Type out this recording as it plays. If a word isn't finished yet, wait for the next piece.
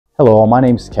Hello, my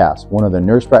name is Cass, one of the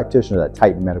nurse practitioners at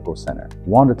Titan Medical Center. I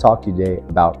wanted to talk to you today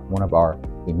about one of our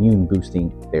immune boosting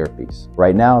therapies.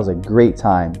 Right now is a great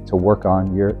time to work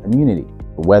on your immunity.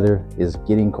 The weather is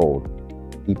getting cold.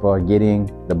 People are getting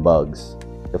the bugs,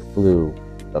 the flu,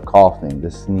 the coughing, the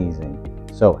sneezing.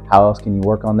 So how else can you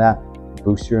work on that?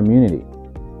 Boost your immunity.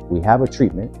 We have a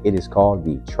treatment. It is called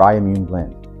the Tri-Immune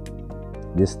Blend.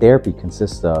 This therapy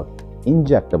consists of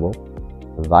injectable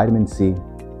vitamin C,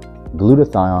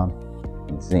 glutathione,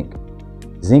 and zinc.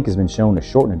 Zinc has been shown to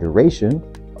shorten the duration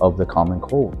of the common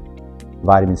cold.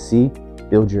 Vitamin C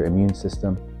builds your immune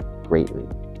system greatly.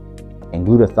 And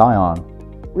glutathione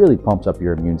really pumps up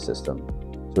your immune system.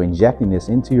 So injecting this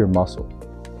into your muscle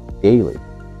daily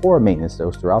or a maintenance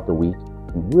dose throughout the week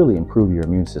can really improve your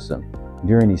immune system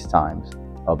during these times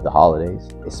of the holidays,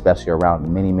 especially around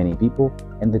many people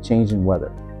and the change in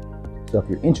weather. So if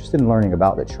you're interested in learning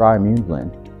about the Tri-Immune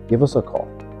Blend, give us a call,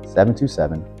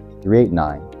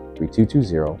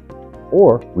 727-389-3220,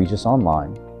 or reach us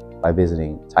online by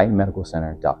visiting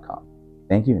titanmedicalcenter.com.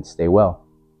 Thank you and stay well.